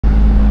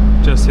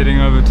Just heading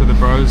over to the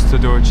bros to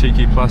do a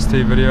cheeky plus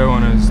T video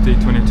on his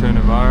D22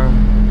 Navara.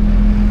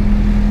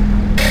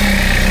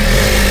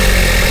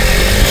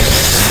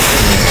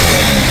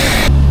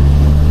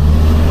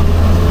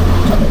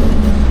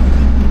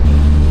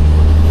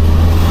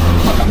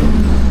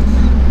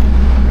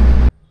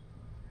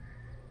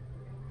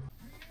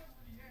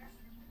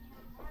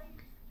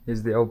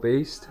 Here's the old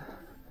beast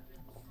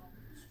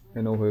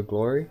in all her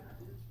glory.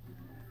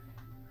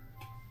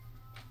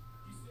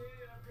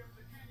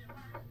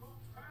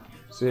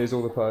 So here's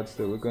all the parts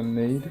that we're going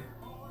to need.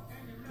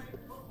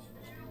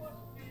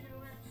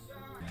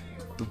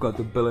 We've got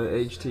the Billet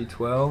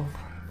HT12.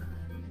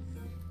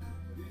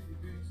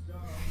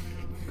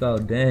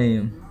 God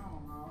damn.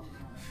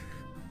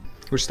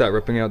 We'll start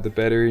ripping out the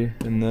battery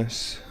in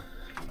this.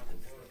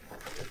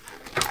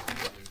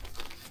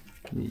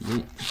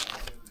 Yeet.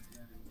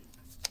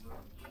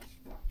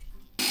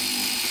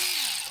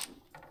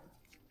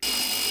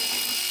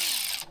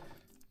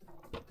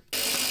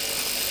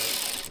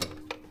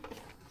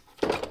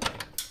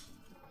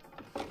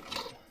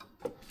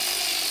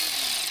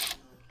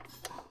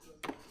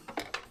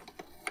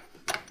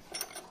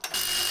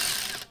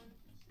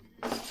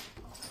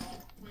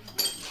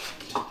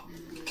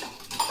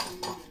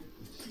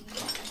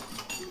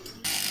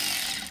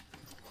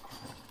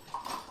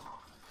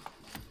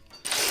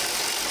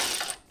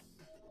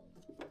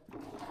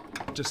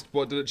 Just,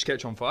 what, did it just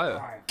catch on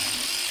fire?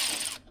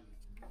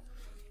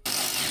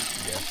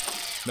 Yeah,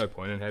 no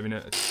point in having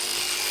it.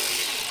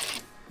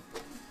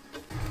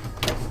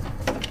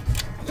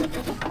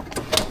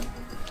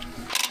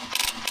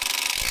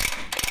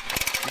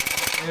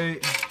 Hey,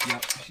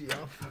 yep, she's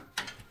off.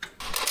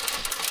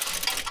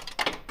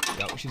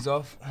 Yep, she's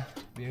off.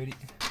 Beauty.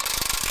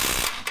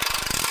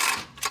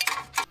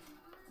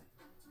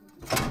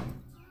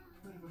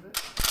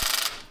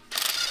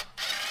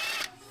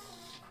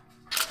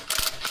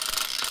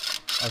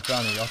 I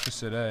found the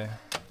opposite, eh?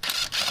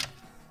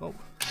 Oh,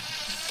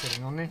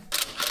 sitting on there.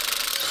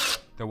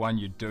 The one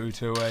you do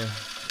too, eh?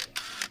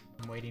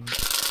 I'm waiting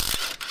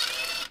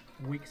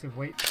weeks of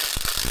wait.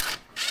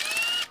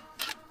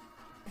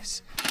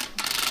 Yes.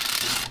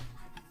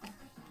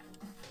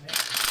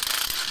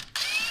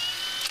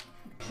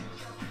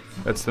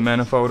 That's the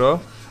manifold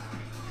off.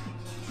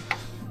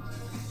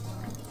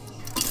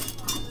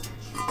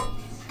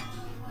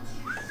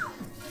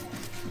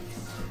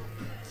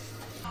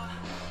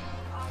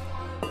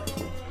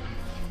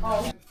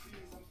 Oh.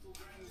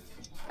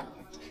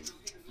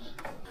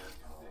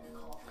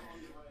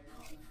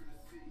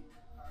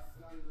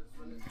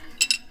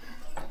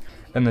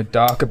 In the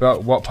dark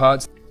about what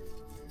parts.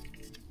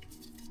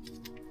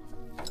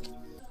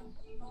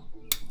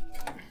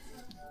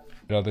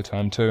 The other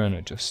time too, and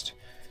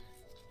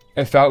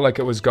it felt like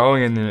it was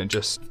going, and then it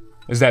just.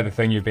 Is that the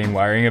thing you've been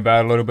worrying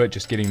about a little bit,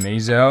 just getting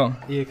these out?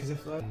 Yeah, because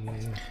if I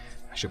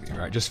should be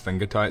right, just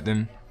finger tight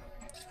them.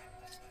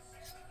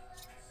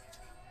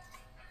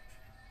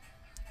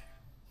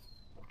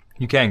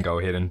 You can go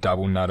ahead and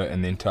double nut it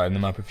and then tighten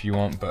them up if you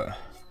want, but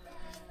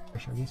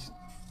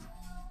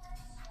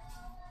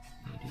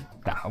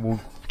nah,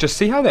 we'll just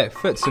see how that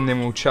fits, and then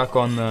we'll chuck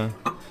on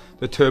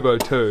the turbo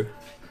too.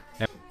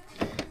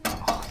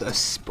 Oh, the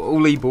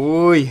spoolie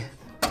boy.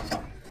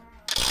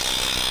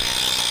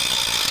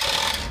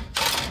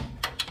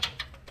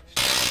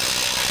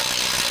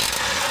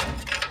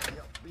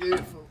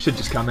 Beautiful. Should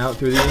just come out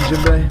through the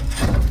engine bay.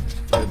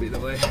 That'll be the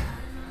way.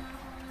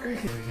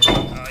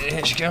 Oh yeah,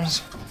 here she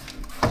comes.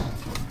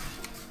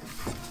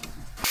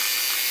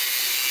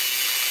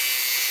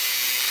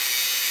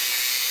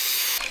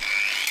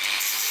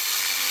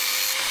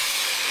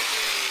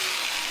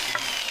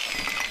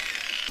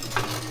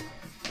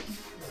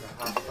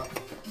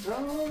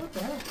 Oh, what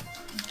the hell?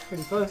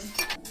 Pretty close.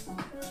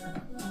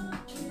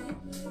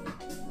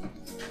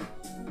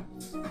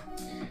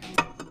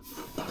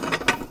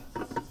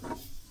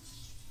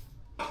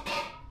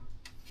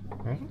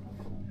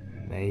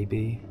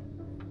 Maybe.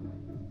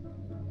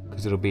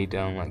 Because it'll be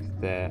down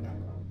like that.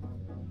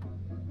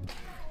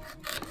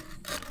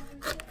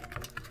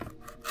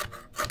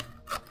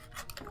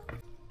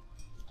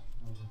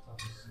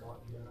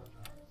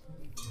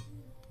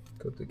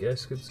 Got the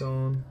gaskets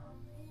on.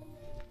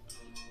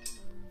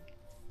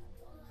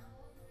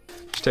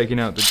 Just taking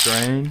out the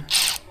drain.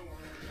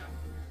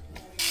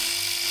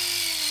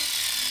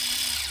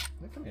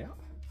 Out.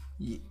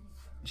 Yeah,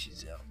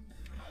 she's out.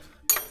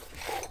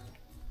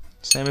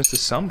 Same as the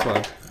sun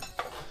plug.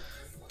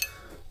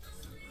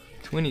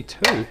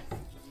 22.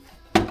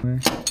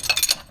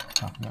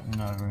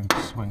 No room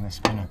to swing the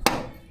spinner.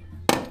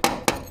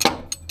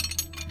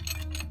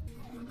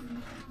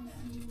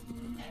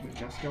 Should it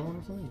just go on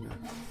or something? No.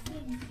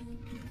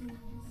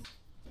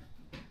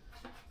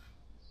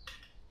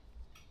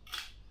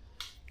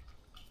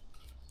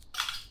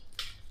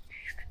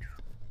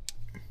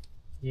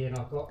 Yeah, and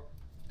I've got.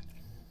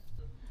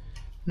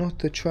 Not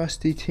the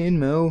trusty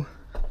 10mm.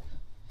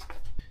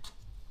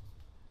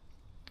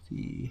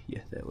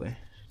 Yeah, that way.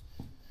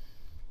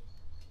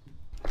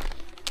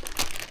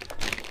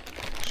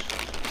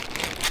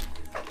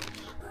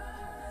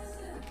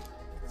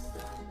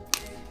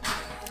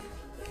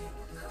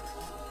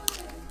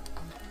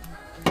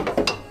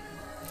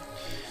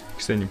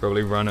 So then you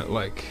probably run it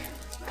like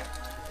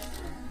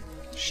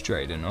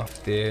straight in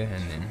off there,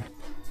 and then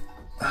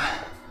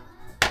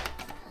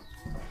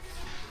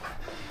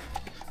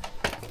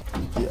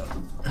yeah,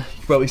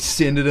 you probably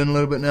send it in a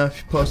little bit now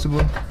if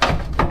possible.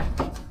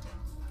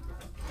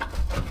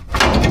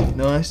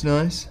 Nice,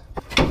 nice.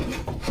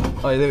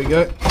 Oh, yeah, there we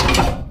go.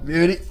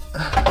 Beauty.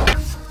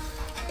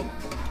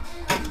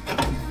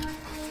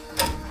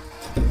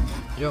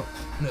 Yep,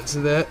 that's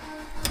that.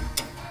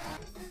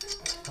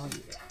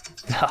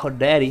 Oh,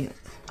 daddy.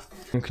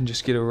 I can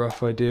just get a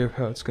rough idea of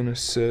how it's gonna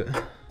sit.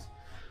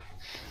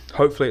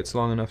 Hopefully it's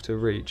long enough to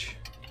reach.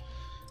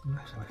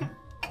 Looks like it.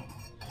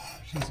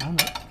 She's on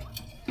it.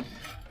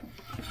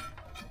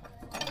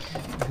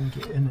 I can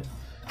get in it.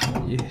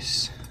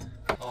 Yes.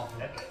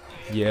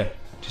 Yeah,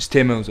 just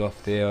 10 mils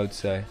off there, I'd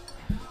say.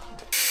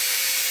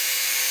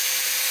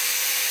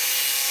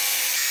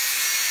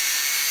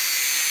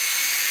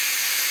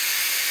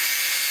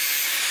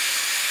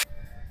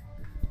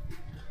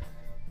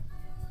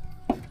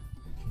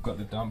 Got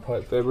the dump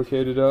pipe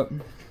fabricated up.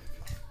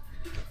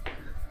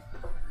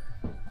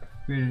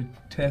 Ready to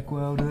tack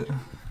weld it.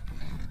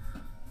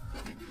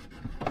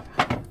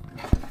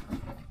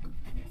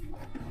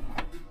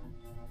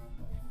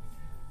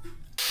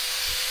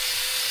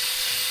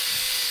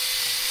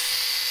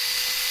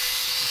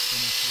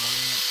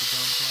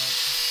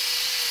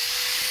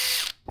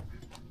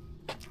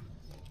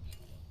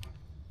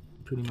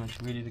 Pretty much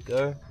ready to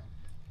go.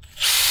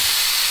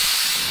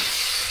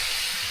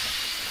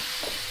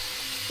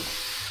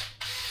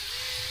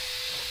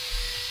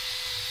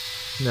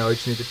 Now we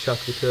just need to chuck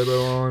the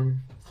turbo on,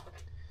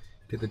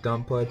 get the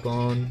dump pipe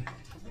on,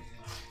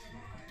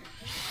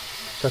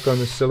 chuck on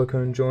the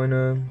silicone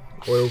joiner,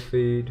 oil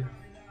feed,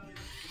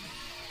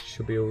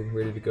 should be all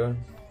ready to go.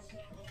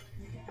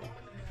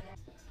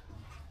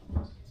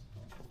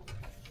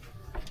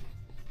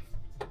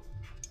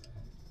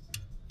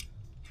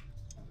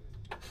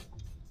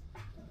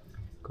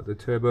 Got the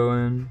turbo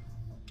in,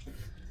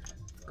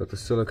 got the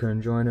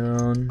silicone joiner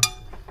on,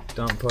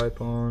 dump pipe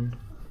on.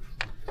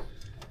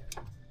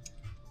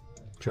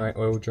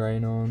 Oil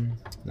drain on.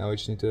 Now we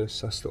just need to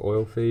suss the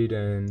oil feed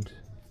and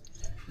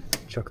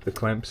chuck the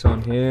clamps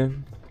on here.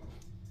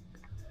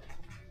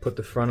 Put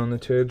the front on the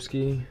turb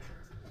ski.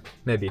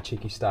 Maybe a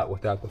cheeky start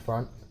without the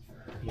front.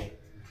 Yeah.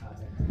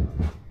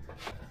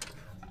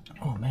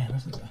 Oh man,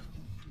 listen to that.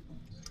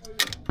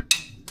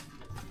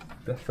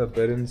 The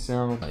forbidden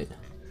sound. Wait.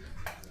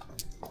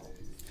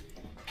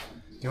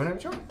 You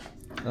want to have a try?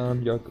 Yeah,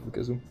 I've got the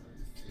gizzle.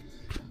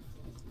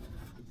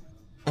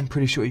 I'm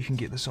pretty sure you can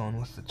get this on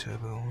with the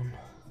turbo on.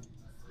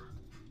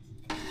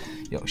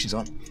 Yo, she's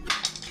on.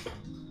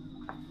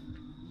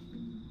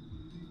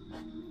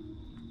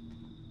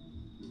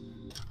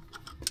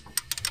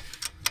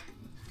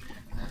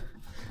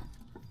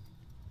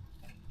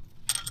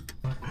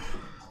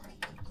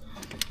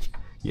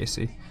 Yeah,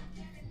 see.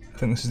 I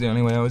think this is the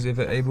only way I was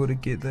ever able to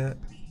get that.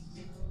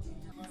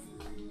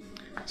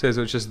 So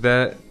it's just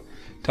that.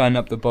 Tighten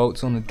up the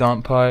bolts on the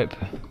dump pipe.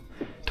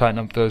 Tighten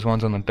up those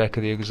ones on the back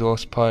of the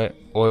exhaust pipe.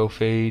 Oil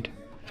feed.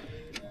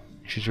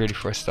 She's ready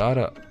for a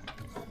startup.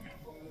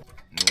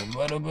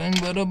 Bada bing,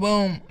 bada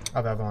boom.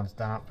 Oh, the other one's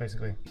done up,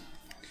 basically.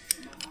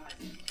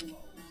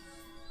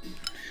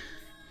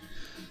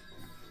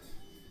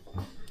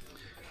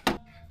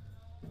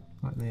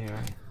 Right there,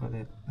 right? Right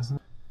there, isn't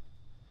it?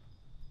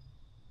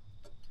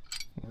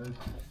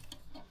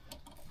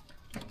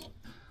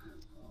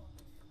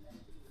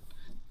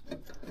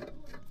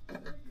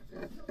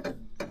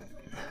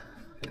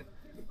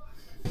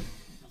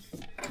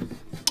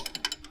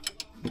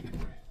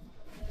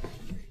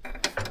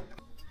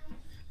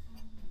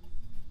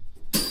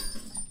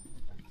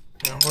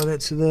 Well,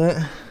 that's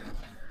that.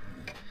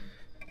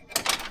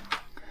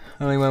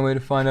 Only one way to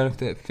find out if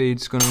that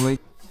feed's gonna leak.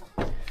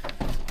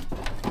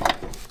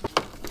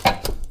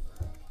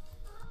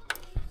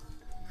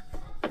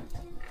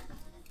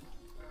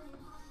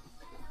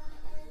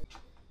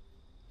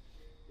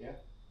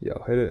 Yeah,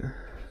 I'll hit it.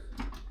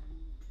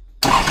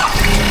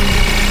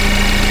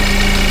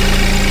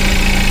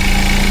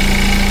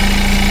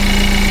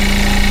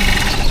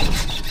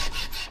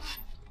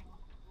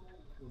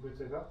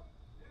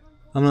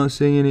 I'm not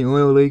seeing any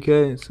oil leak,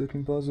 eh? It's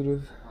looking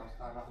positive. I'll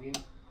start up again.